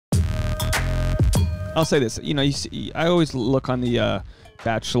I'll say this. You know, you see, I always look on the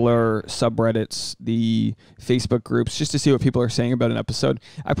Bachelor subreddits, the Facebook groups, just to see what people are saying about an episode.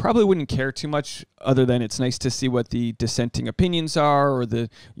 I probably wouldn't care too much, other than it's nice to see what the dissenting opinions are, or the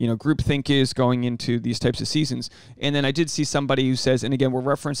groupthink is going into these types of seasons. And then I did see somebody who says, and again, we're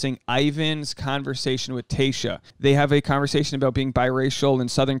referencing Ivan's conversation with Tayshia. They have a conversation about being biracial in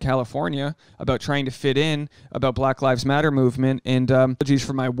Southern California, about trying to fit in, about Black Lives Matter movement, and apologies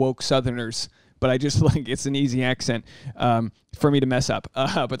for my woke Southerners. But I just like it's an easy accent for me to mess up.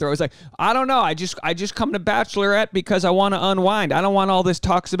 But they're always like, I don't know. I just come to Bachelorette because I want to unwind. I don't want all this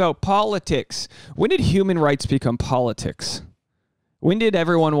talks about politics. When did human rights become politics? When did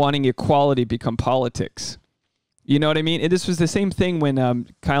everyone wanting equality become politics? You know what I mean? And this was the same thing when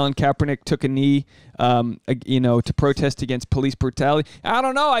Colin Kaepernick took a knee, to protest against police brutality. I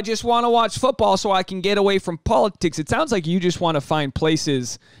don't know. I just want to watch football so I can get away from politics. It sounds like you just want to find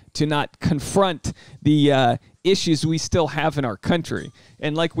places to not confront the issues we still have in our country.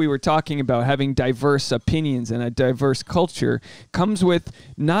 And like we were talking about, having diverse opinions and a diverse culture comes with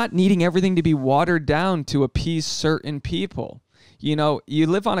not needing everything to be watered down to appease certain people. You know, you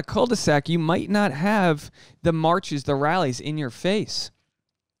live on a cul-de-sac, you might not have the marches, the rallies in your face.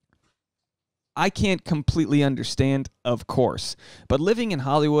 I can't completely understand, of course, but living in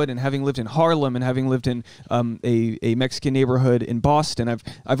Hollywood and having lived in Harlem and having lived in a Mexican neighborhood in Boston,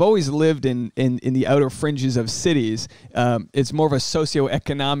 I've always lived in the outer fringes of cities. It's more of a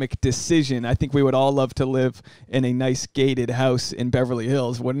socioeconomic decision. I think we would all love to live in a nice gated house in Beverly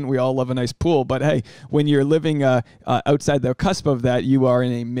Hills. Wouldn't we all love a nice pool? But hey, when you're living outside the cusp of that, you are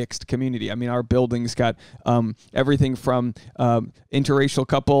in a mixed community. I mean, our building's got everything from interracial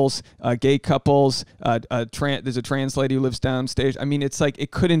couples, gay couples, there's a trans lady who lives downstage. I mean, it's like it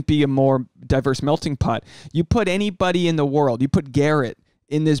couldn't be a more diverse melting pot. You put anybody in the world, you put Garrett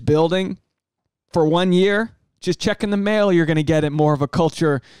in this building for 1 year, just checking the mail, you're going to get it more of a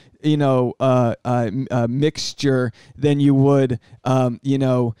culture, mixture than you would,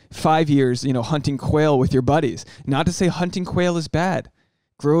 5 years, hunting quail with your buddies. Not to say hunting quail is bad.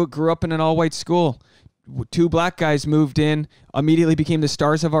 Grew up in an all-white school. 2 black guys moved in, immediately became the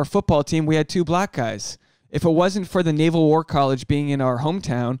stars of our football team. We had 2 black guys. If it wasn't for the Naval War College being in our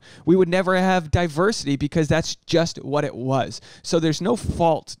hometown, we would never have diversity because that's just what it was. So there's no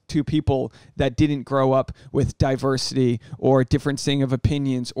fault to people that didn't grow up with diversity or differencing of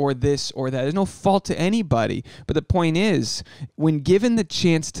opinions or this or that. There's no fault to anybody. But the point is, when given the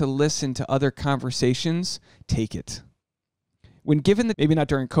chance to listen to other conversations, take it. When given maybe not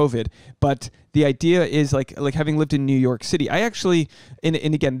during COVID, but the idea is like having lived in New York City. I actually, and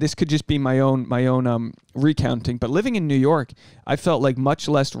again, this could just be my own recounting, but living in New York, I felt like much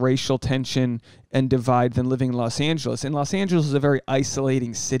less racial tension and divide than living in Los Angeles. And Los Angeles is a very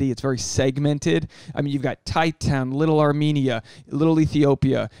isolating city. It's very segmented. I mean, you've got Thai Town, Little Armenia, Little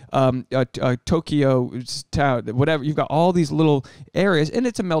Ethiopia, Tokyo Town, whatever. You've got all these little areas, and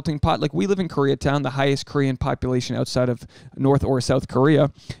it's a melting pot. Like we live in Koreatown, the highest Korean population outside of North or South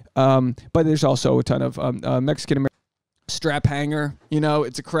Korea. But there's also a ton of Mexican American. Strap hanger,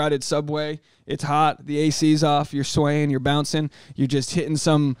 it's a crowded subway. It's hot. The AC's off. You're swaying. You're bouncing. You're just hitting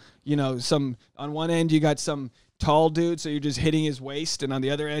some on one end you got some tall dude, so you're just hitting his waist, and on the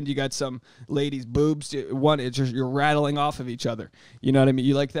other end you got some lady's boobs. It's just you're rattling off of each other. You know what I mean?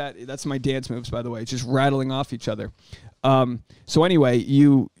 You like that? That's my dance moves, by the way. It's just rattling off each other. So anyway,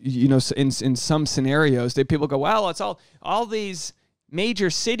 in some scenarios, people go, well, it's all these major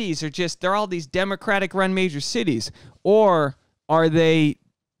cities they're all these Democratic run major cities, or are they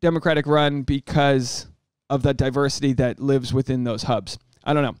Democratic run because of the diversity that lives within those hubs?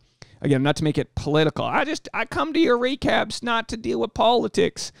 I don't know. Again, not to make it political. I come to your recaps not to deal with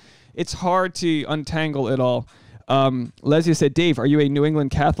politics. It's hard to untangle it all. Leslie said, Dave, are you a New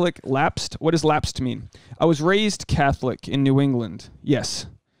England Catholic? Lapsed? What does lapsed mean? I was raised Catholic in New England. Yes.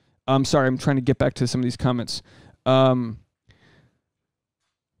 Sorry, I'm trying to get back to some of these comments.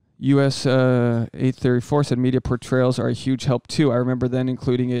 US 834 said media portrayals are a huge help too. I remember then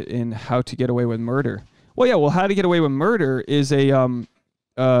including it in How to Get Away with Murder. Well, yeah. Well, How to Get Away with Murder is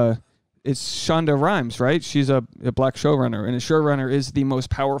it's Shonda Rhimes, right? She's a black showrunner, and a showrunner is the most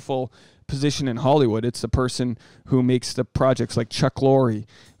powerful position in Hollywood. It's the person who makes the projects. Like Chuck Lorre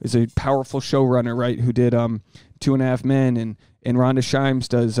is a powerful showrunner, right? Who did 2.5 Men, and Rhonda Shimes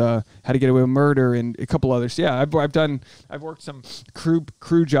does How to Get Away with Murder and a couple others. Yeah, I've worked some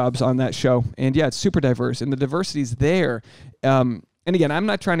crew jobs on that show, and yeah, it's super diverse, and the diversity's there. And again, I'm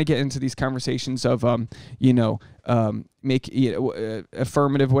not trying to get into these conversations of make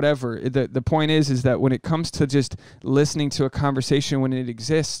affirmative whatever. The point is that when it comes to just listening to a conversation when it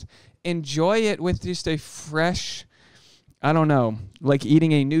exists, enjoy it with just a fresh, I don't know, like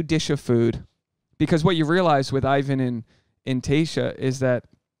eating a new dish of food. Because what you realize with Ivan and Tayshia is that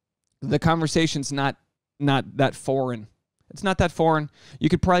the conversation's not that foreign. It's not that foreign. You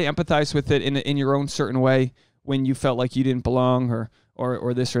could probably empathize with it in your own certain way when you felt like you didn't belong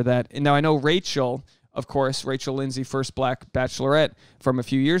or this or that. And now I know Rachel, of course, Rachel Lindsay, first black Bachelorette from a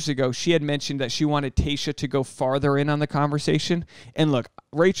few years ago, she had mentioned that she wanted Tayshia to go farther in on the conversation. And look,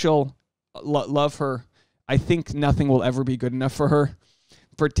 Rachel, love her. I think nothing will ever be good enough for her.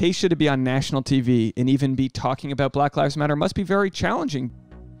 For Tayshia to be on national TV and even be talking about Black Lives Matter must be very challenging.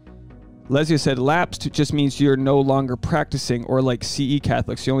 Lesia said, lapsed just means you're no longer practicing, or like CE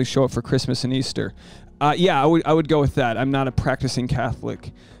Catholics, you only show up for Christmas and Easter. Yeah, I would go with that. I'm not a practicing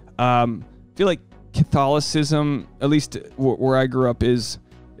Catholic. I feel like Catholicism, at least where I grew up, it's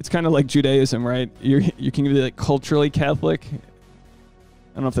kind of like Judaism, right? You can be like culturally Catholic.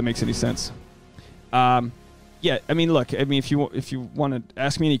 I don't know if that makes any sense. Yeah, I mean, look, if you want to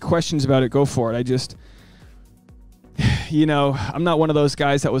ask me any questions about it, go for it. I just, I'm not one of those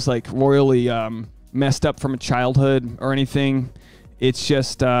guys that was like royally messed up from a childhood or anything. It's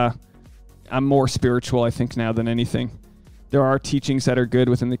just I'm more spiritual, I think, now than anything. There are teachings that are good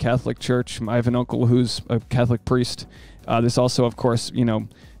within the Catholic Church. I have an uncle who's a Catholic priest. There's also, of course,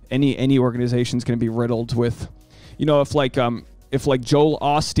 any organization is going to be riddled with, if Joel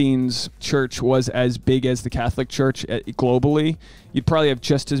Osteen's church was as big as the Catholic Church globally, you'd probably have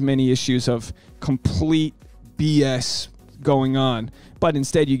just as many issues of complete BS going on. But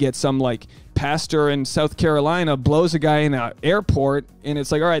instead you get some like pastor in South Carolina blows a guy in an airport, and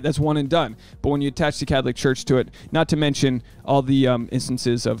it's like, all right, that's one and done. But when you attach the Catholic Church to it, not to mention all the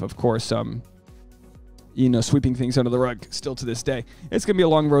instances of course, sweeping things under the rug still to this day, it's going to be a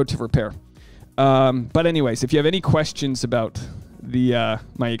long road to repair. But anyways, if you have any questions about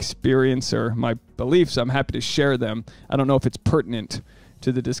my experience or my beliefs, I'm happy to share them. I don't know if it's pertinent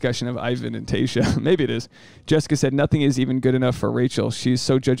to the discussion of Ivan and Tayshia. Maybe it is. Jessica said, nothing is even good enough for Rachel. She's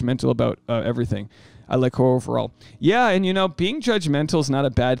so judgmental about everything. I like her overall. Yeah, and being judgmental is not a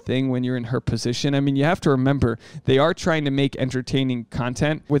bad thing when you're in her position. I mean, you have to remember, they are trying to make entertaining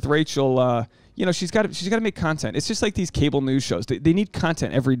content. With Rachel, she's got to make content. It's just like these cable news shows. They need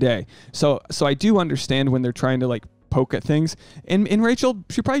content every day. So I do understand when they're trying to like poke at things. And Rachel,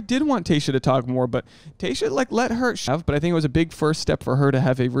 she probably did want Tayshia to talk more, but Tayshia let her have. But I think it was a big first step for her to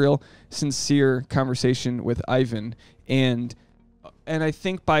have a real sincere conversation with Ivan. And I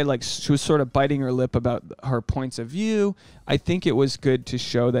think by she was sort of biting her lip about her points of view. I think it was good to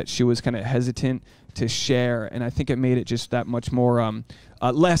show that she was kind of hesitant to share, and I think it made it just that much more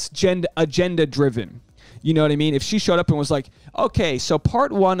less agenda driven. You know what I mean? If she showed up and was like, okay, so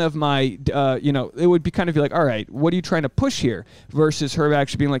part one of my, it would be kind of like, all right, what are you trying to push here? Versus her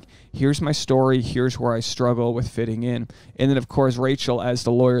actually being like, here's my story, here's where I struggle with fitting in. And then, of course, Rachel, as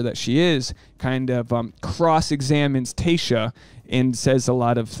the lawyer that she is, kind of cross-examines Tayshia and says a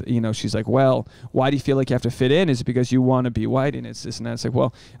lot of, she's like, well, why do you feel like you have to fit in? Is it because you want to be white? And it's this and that. It's like,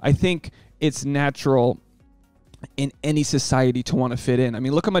 well, I think it's natural in any society to want to fit in. I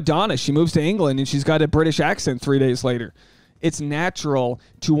mean, look at Madonna. She moves to England and she's got a British accent 3 days later. It's natural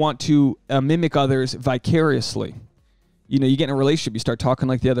to want to mimic others vicariously. You get in a relationship, you start talking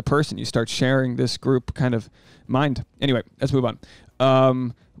like the other person. You start sharing this group kind of mind. Anyway, let's move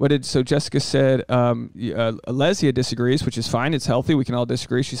on. So Jessica said, Lesia disagrees, which is fine. It's healthy. We can all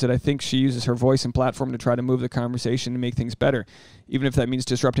disagree. She said, I think she uses her voice and platform to try to move the conversation and make things better, even if that means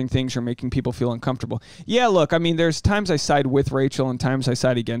disrupting things or making people feel uncomfortable. Yeah, look, I mean, there's times I side with Rachel and times I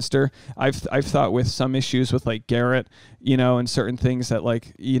side against her. I've thought with some issues with like Garrett, and certain things that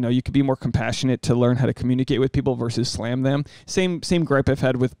you could be more compassionate to learn how to communicate with people versus slam them. Same gripe I've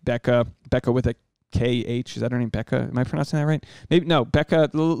had with Becca with a KH, is that her name? Becca? Am I pronouncing that right? Maybe no, Becca,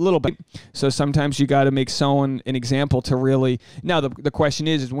 little bit. So sometimes you got to make someone an example to really. Now the question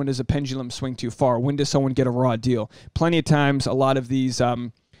is when does a pendulum swing too far? When does someone get a raw deal? Plenty of times, a lot of these,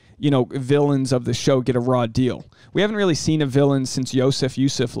 villains of the show get a raw deal. We haven't really seen a villain since Yosef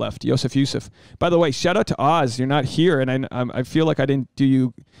Yusuf left. Yosef. By the way, shout out to Oz. You're not here, and I feel like I didn't do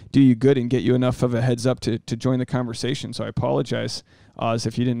you good and get you enough of a heads up to join the conversation. So I apologize, Oz,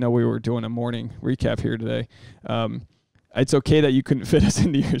 if you didn't know we were doing a morning recap here today. It's okay that you couldn't fit us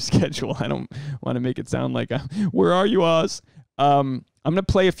into your schedule. I don't want to make it sound like, where are you, Oz? I'm going to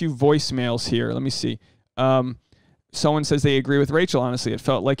play a few voicemails here. Let me see. Someone says they agree with Rachel, honestly. It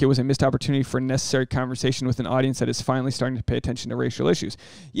felt like it was a missed opportunity for necessary conversation with an audience that is finally starting to pay attention to racial issues.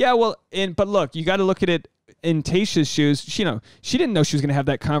 Yeah, well, but look, you got to look at it in Tayshia's shoes, she didn't know she was going to have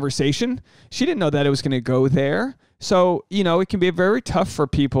that conversation. She didn't know that it was going to go there. So, it can be very tough for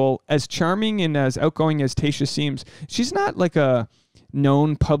people. As charming and as outgoing as Tayshia seems, she's not like a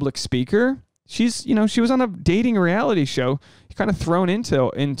known public speaker. She's, she was on a dating reality show, kind of thrown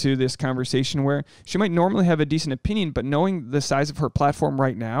into this conversation where she might normally have a decent opinion, but knowing the size of her platform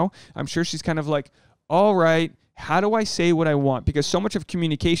right now, I'm sure she's kind of like, all right, how do I say what I want? Because so much of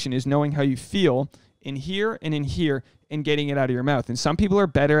communication is knowing how you feel in here and getting it out of your mouth. And some people are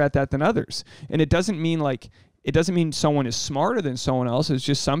better at that than others. And it doesn't mean someone is smarter than someone else. It's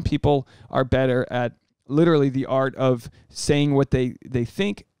just some people are better at literally the art of saying what they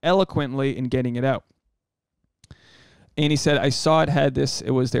think eloquently and getting it out. And he said, I saw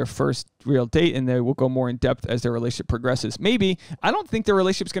it was their first real date, and they will go more in depth as their relationship progresses. Maybe. I don't think their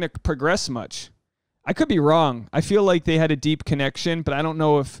relationship's going to progress much. I could be wrong. I feel like they had a deep connection, but I don't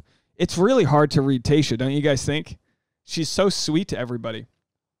know if it's really hard to read Tayshia, don't you guys think? She's so sweet to everybody.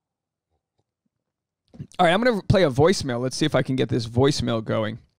 All right, I'm going to play a voicemail. Let's see if I can get this voicemail going.